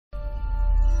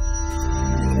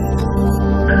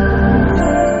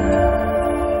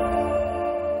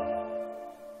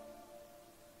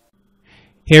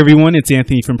Hey everyone, it's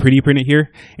Anthony from Pretty Print It here.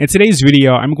 In today's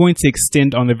video, I'm going to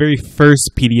extend on the very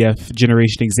first PDF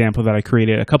generation example that I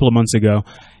created a couple of months ago,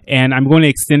 and I'm going to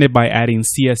extend it by adding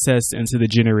CSS into the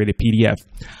generated PDF.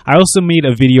 I also made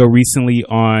a video recently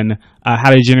on how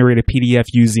to generate a PDF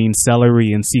using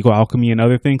Celery and SQL Alchemy and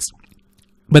other things,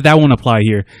 but that won't apply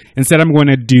here. Instead, I'm going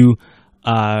to do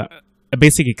a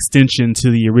basic extension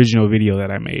to the original video that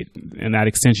I made, and that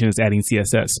extension is adding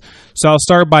CSS. So I'll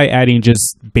start by adding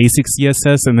just basic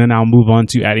CSS, and then I'll move on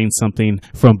to adding something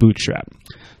from Bootstrap.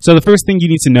 So the first thing you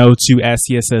need to know to add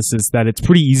CSS is that it's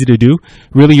pretty easy to do.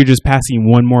 Really, you're just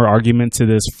passing one more argument to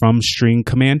this from string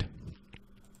command.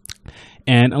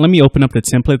 And let me open up the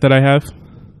template that I have.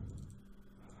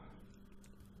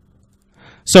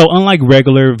 So unlike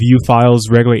regular view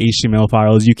files, regular HTML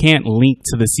files, you can't link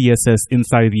to the CSS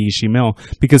inside of the HTML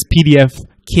because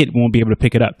PDFKit won't be able to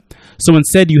pick it up. So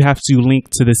instead, you have to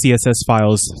link to the CSS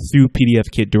files through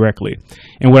PDFKit directly.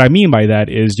 And what I mean by that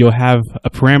is you'll have a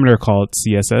parameter called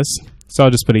CSS. So I'll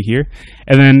just put it here.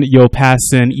 And then you'll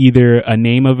pass in either a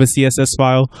name of a CSS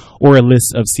file or a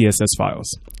list of CSS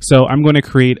files. So I'm going to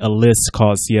create a list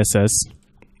called CSS,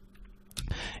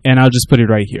 and I'll just put it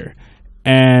right here.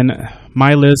 And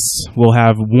my list will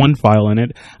have one file in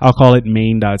it. I'll call it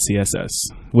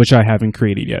main.css, which I haven't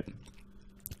created yet.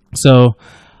 So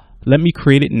let me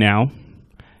create it now.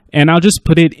 And I'll just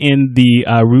put it in the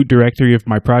root directory of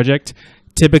my project.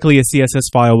 Typically, a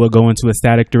CSS file will go into a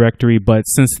static directory, but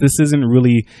since this isn't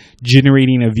really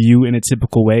generating a view in a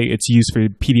typical way, it's used for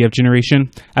PDF generation,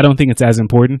 I don't think it's as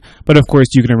important. But of course,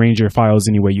 you can arrange your files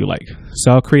any way you like.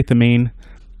 So I'll create the main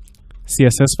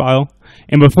CSS file.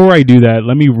 And before I do that,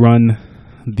 let me run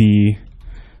the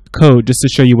code just to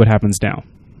show you what happens now.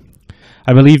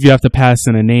 I believe you have to pass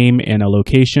in a name and a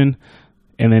location,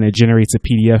 and then it generates a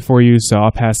PDF for you. So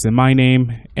I'll pass in my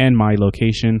name and my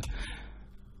location.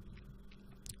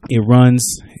 It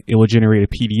runs. It will generate a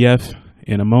PDF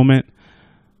in a moment.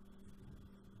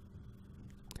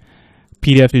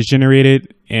 PDF is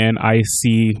generated, and I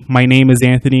see my name is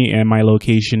Anthony and my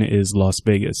location is Las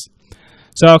Vegas.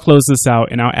 So I'll close this out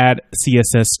and I'll add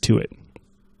CSS to it.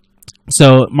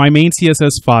 So my main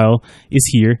CSS file is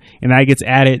here, and that gets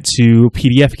added to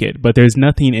PDFKit, but there's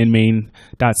nothing in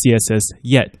main.css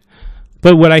yet.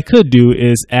 But what I could do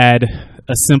is add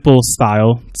a simple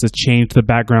style to change the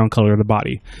background color of the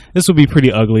body. This will be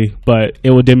pretty ugly, but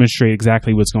it will demonstrate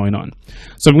exactly what's going on.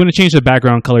 So I'm going to change the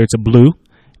background color to blue,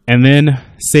 and then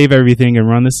save everything and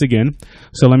run this again.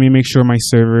 So let me make sure my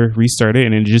server restarted,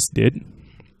 and it just did.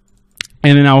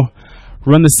 And then I'll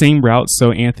run the same route,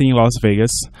 so Anthony Las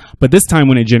Vegas, but this time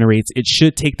when it generates, it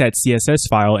should take that CSS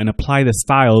file and apply the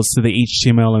styles to the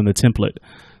HTML and the template.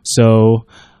 So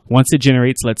once it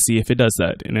generates, let's see if it does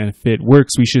that. And if it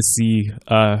works, we should see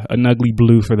an ugly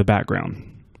blue for the background.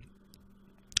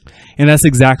 And that's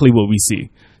exactly what we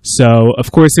see. So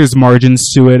of course there's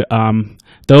margins to it.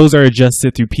 Those are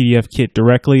adjusted through PDFKit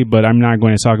directly, but I'm not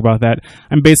going to talk about that.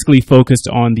 I'm basically focused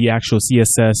on the actual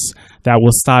CSS that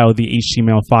will style the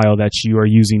HTML file that you are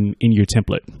using in your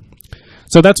template.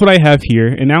 So that's what I have here.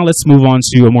 And now let's move on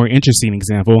to a more interesting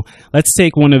example. Let's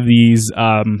take one of these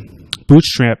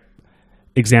Bootstrap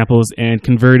examples and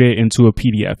convert it into a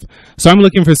PDF. So I'm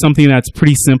looking for something that's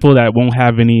pretty simple that won't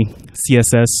have any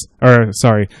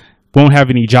won't have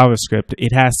any JavaScript.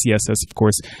 It has CSS, of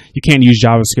course. You can't use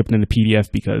JavaScript in the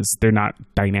PDF because they're not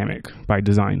dynamic by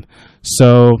design.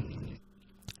 So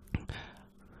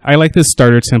I like this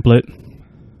starter template.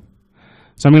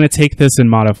 So I'm going to take this and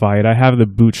modify it. I have the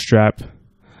Bootstrap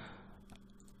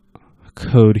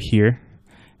code here,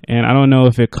 and I don't know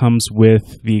if it comes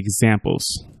with the examples.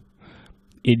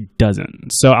 It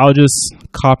doesn't. So I'll just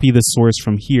copy the source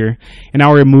from here, and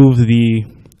I'll remove the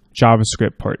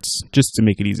JavaScript parts just to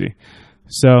make it easy.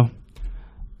 So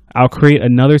I'll create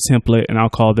another template, and I'll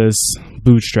call this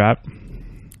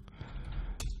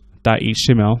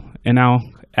bootstrap.html, and I'll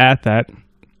add that.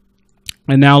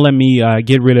 And now let me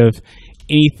get rid of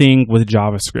anything with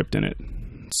JavaScript in it.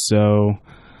 So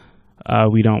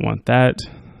we don't want that.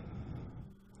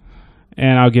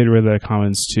 And I'll get rid of the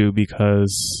comments too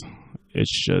because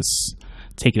it's just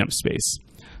taking up space.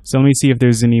 So let me see if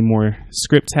there's any more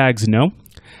script tags. No.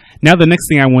 Now the next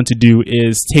thing I want to do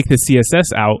is take the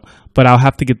CSS out, but I'll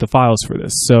have to get the files for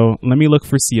this. So let me look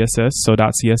for CSS. So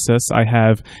 .css, I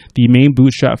have the main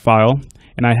Bootstrap file,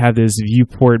 and I have this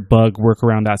viewport bug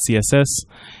workaround.css,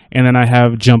 and then I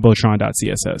have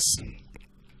jumbotron.css.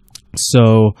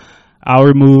 So I'll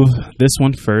remove this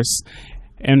one first.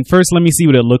 And first, let me see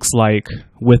what it looks like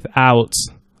without,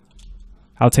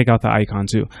 I'll take out the icon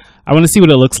too. I want to see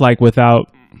what it looks like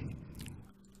without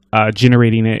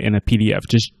generating it in a PDF,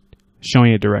 just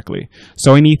showing it directly.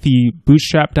 So I need the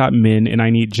bootstrap.min and I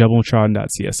need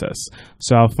jumbotron.css.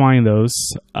 So I'll find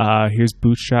those. Here's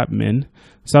bootstrap min.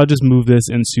 So I'll just move this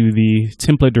into the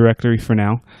template directory for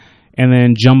now. And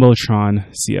then jumbotron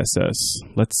CSS.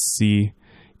 Let's see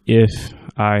if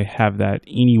I have that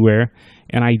anywhere.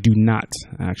 And I do not,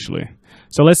 actually.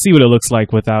 So let's see what it looks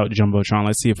like without jumbotron.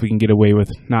 Let's see if we can get away with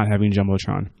not having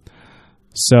jumbotron.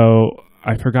 So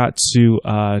I forgot to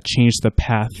change the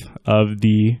path of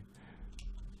the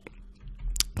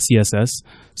CSS.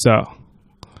 So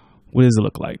what does it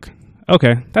look like?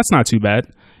 Okay, that's not too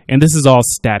bad. And this is all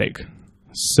static.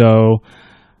 So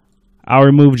I'll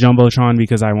remove jumbotron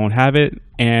because I won't have it.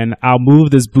 And I'll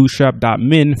move this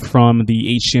bootstrap.min from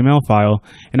the HTML file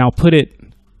and I'll put it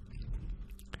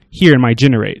here in my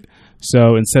generate.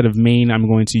 So instead of main, I'm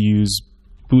going to use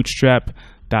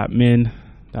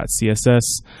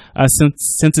bootstrap.min.css.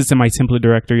 Since it's in my template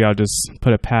directory, I'll just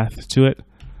put a path to it,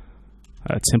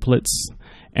 templates.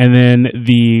 And then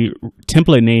the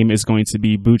template name is going to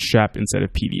be bootstrap instead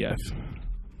of PDF.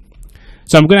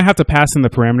 So I'm going to have to pass in the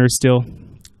parameters still.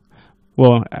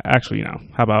 Well, actually, no.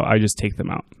 How about I just take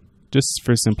them out just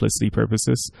for simplicity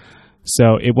purposes.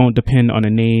 So it won't depend on a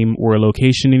name or a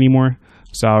location anymore.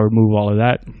 So I'll remove all of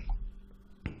that.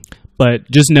 But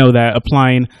just know that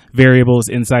applying variables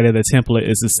inside of the template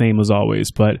is the same as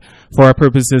always. But for our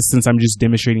purposes, since I'm just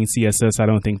demonstrating CSS, I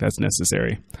don't think that's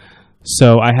necessary.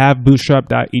 So I have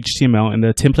bootstrap.html in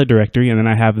the template directory, and then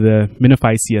I have the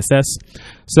minify CSS.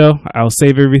 So I'll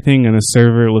save everything, and the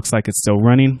server looks like it's still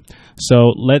running.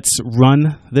 So let's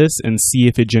run this and see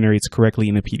if it generates correctly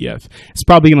in the PDF. It's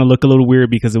probably going to look a little weird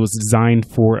because it was designed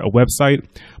for a website,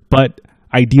 but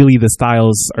ideally the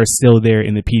styles are still there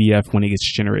in the PDF when it gets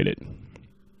generated.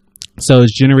 So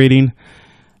it's generating,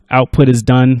 output is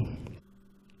done,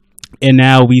 and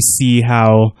now we see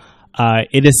how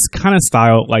it is kind of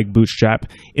styled like Bootstrap.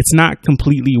 It's not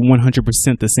completely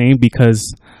 100% the same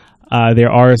because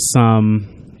there are some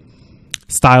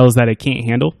styles that it can't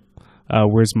handle.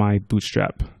 Where's my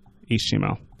Bootstrap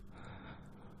HTML?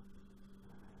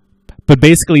 But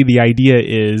basically the idea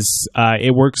is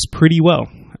it works pretty well.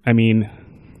 I mean,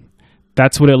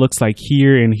 that's what it looks like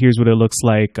here, and here's what it looks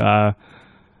like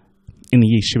in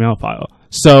the HTML file.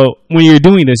 So when you're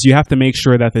doing this, you have to make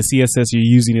sure that the CSS you're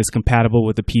using is compatible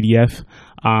with the PDF.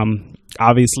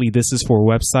 Obviously, this is for a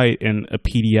website, and a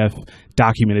PDF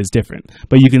document is different.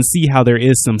 But you can see how there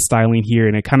is some styling here,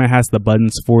 and it kind of has the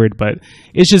buttons for it, but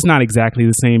it's just not exactly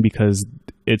the same because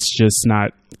it's just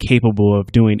not capable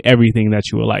of doing everything that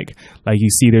you would like. Like you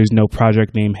see, there's no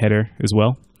project name header as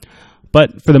well.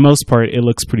 But for the most part, it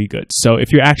looks pretty good. So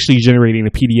if you're actually generating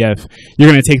a PDF, you're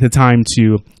going to take the time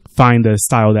to find the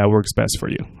style that works best for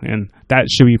you. And that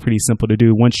should be pretty simple to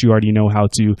do once you already know how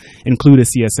to include a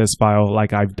CSS file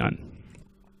like I've done.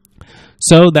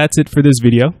 So that's it for this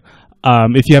video.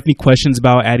 If you have any questions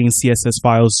about adding CSS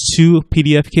files to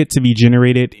PDFKit to be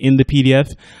generated in the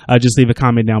PDF, just leave a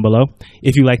comment down below.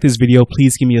 If you like this video,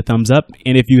 please give me a thumbs up.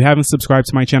 And if you haven't subscribed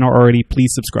to my channel already,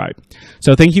 please subscribe.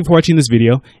 So thank you for watching this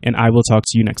video, and I will talk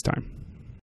to you next time.